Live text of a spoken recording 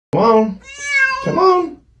Come on. Come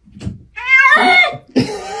on.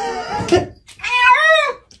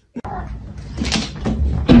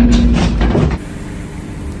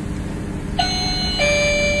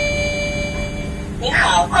 您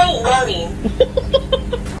好，欢迎光临。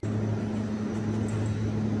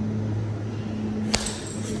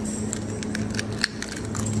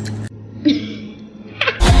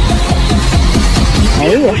哎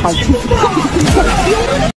呀，好吃！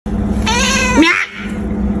喵！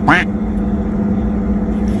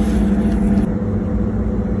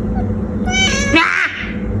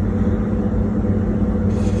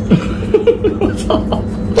我操！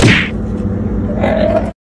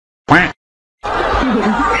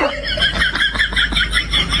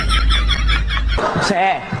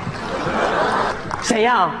谁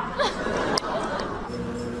呀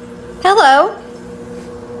Hello.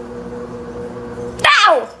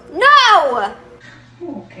 No! No!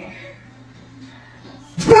 Okay.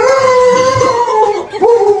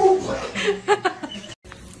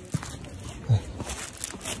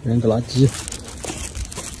 扔个垃圾。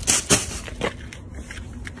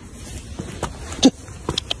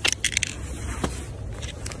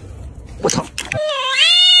我操！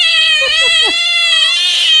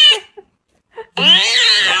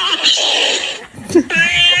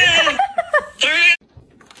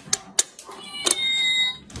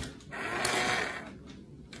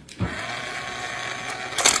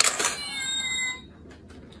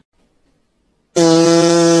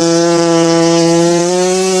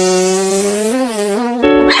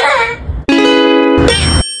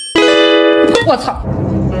我操！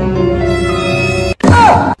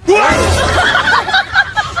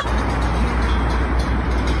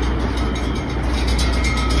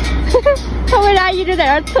他为啥一直在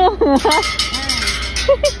这儿蹭我？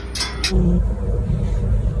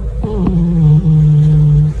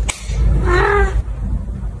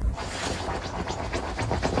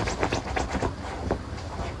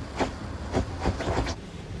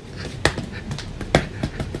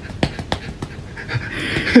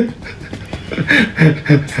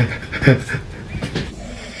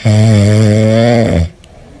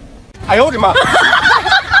哎呦我的妈！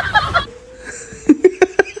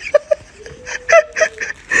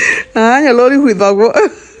啊，你老李回答过。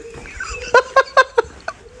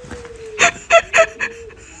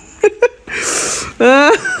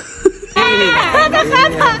嗯。他的害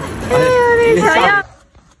怕。哎呀，你想想。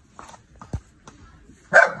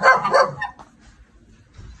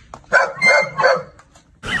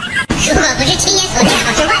如果不是亲眼所见，我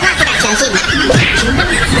是万万不敢相信的。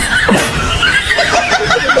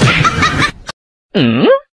嗯。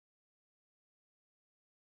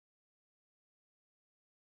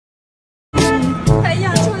哎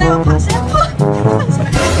呀，出来我爬山坡。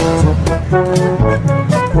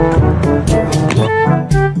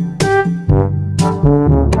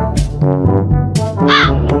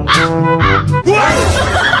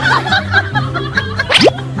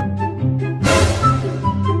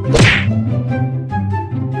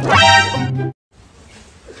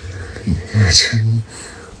什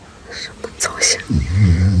么造型？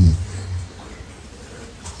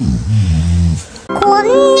こん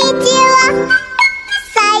にちは。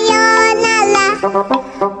さようなら。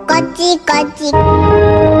こっちこっち。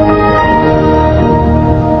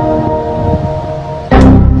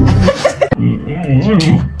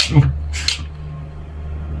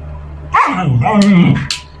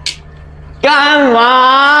干嘛？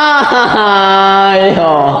哎呦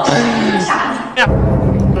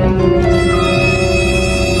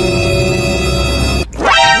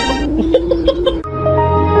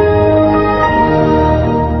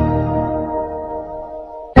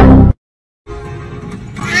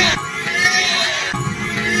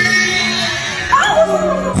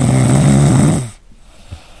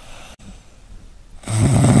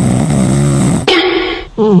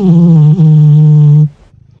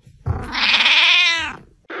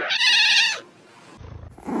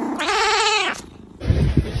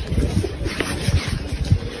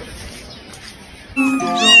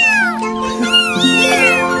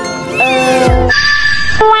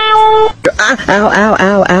！Ow, ow,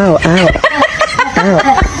 ow, ow, ow. Ow,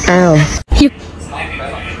 ow.第一，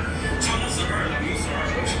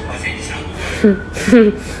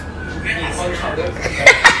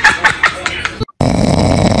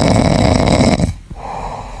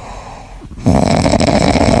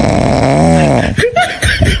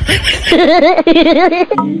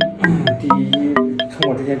从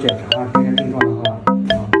我之前检查这些症状的话，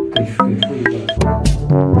给出一个。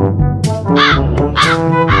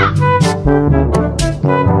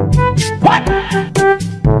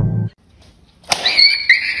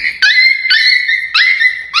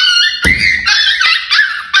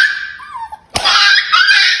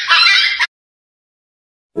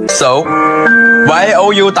So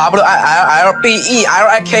YOUWILLBELIKETHEM。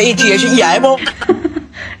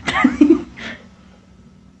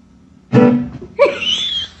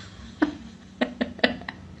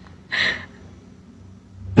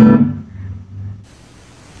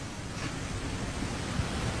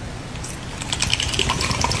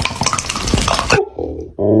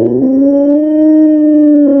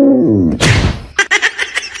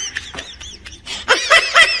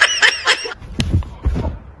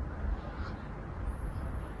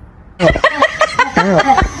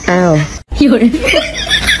有人。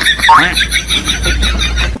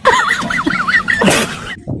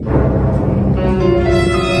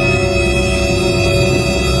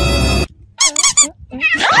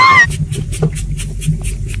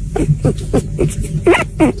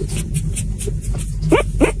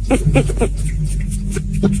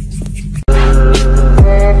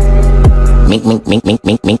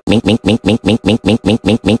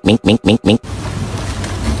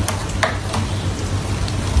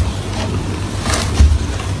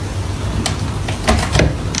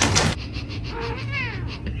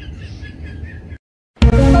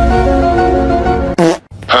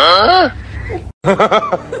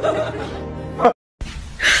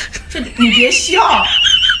这你别笑。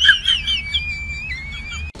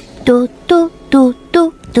嘟嘟嘟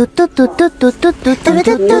嘟嘟嘟嘟嘟嘟嘟嘟嘟嘟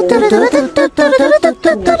嘟嘟嘟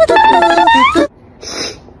嘟嘟嘟。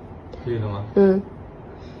可以了吗？嗯。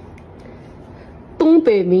东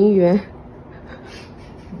北名媛。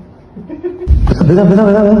别动，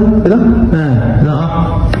别动啊！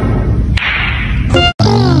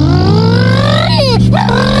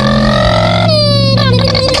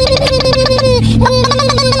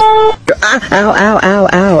嗷嗷嗷嗷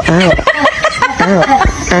嗷嗷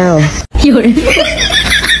嗷！有人。如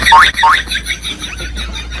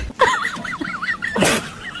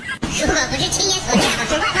果不是亲眼所见，我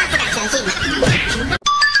是万万不敢相信的。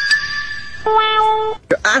嗷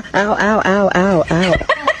嗷嗷嗷嗷嗷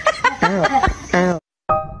嗷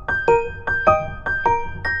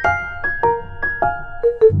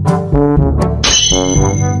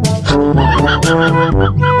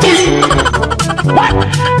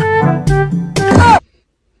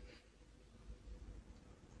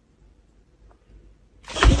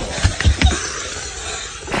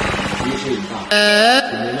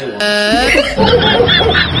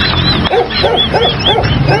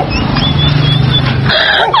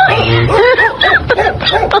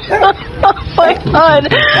！My God!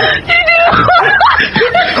 "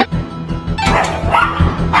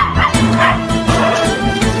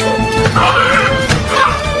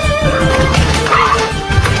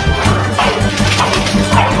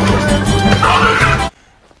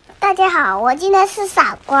大家好，我今天是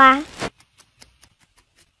傻瓜。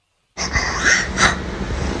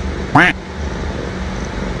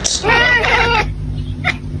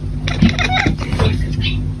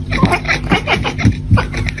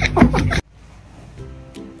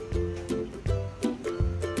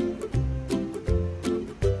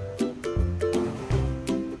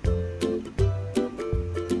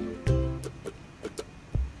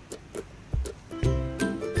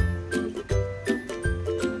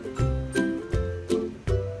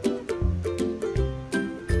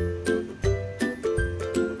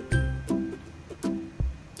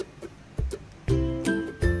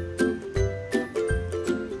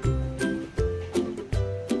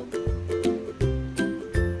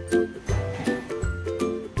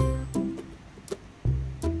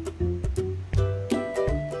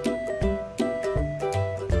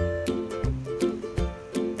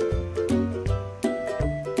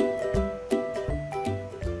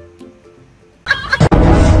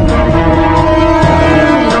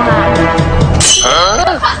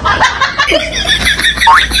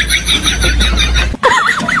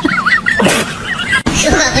如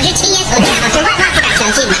果不是亲眼所见，我是万万不敢相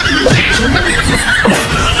信的。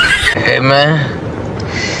Hey man,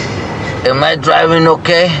 am I driving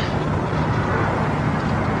okay?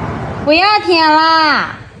 不要舔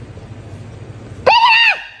啦！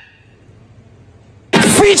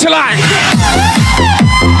飞起来！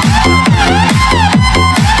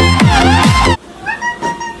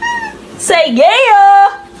谁给哟？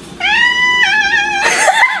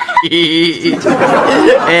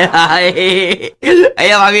哎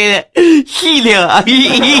呀妈逼的，细灵啊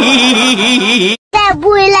！That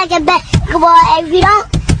boy like a bad boy, if you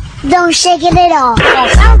don't shake it at all.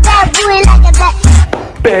 I'm that boy like a bad.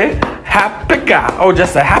 Big happy guy, oh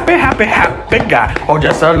just a happy guy, oh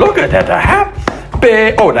just a look at that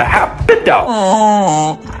happy, oh the happy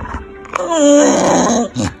dog.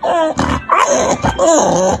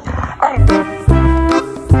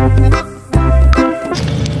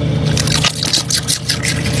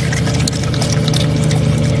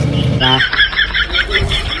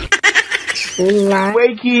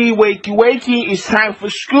 Wakey, wakey, wakey, it's time for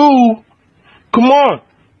school. Come on.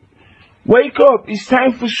 Wake up, it's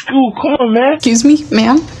time for school. Come on, man. Excuse me,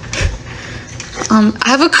 ma'am. I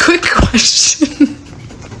have a quick question.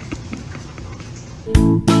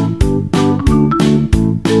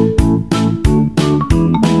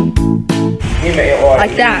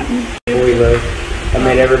 Like that. I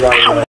made everybody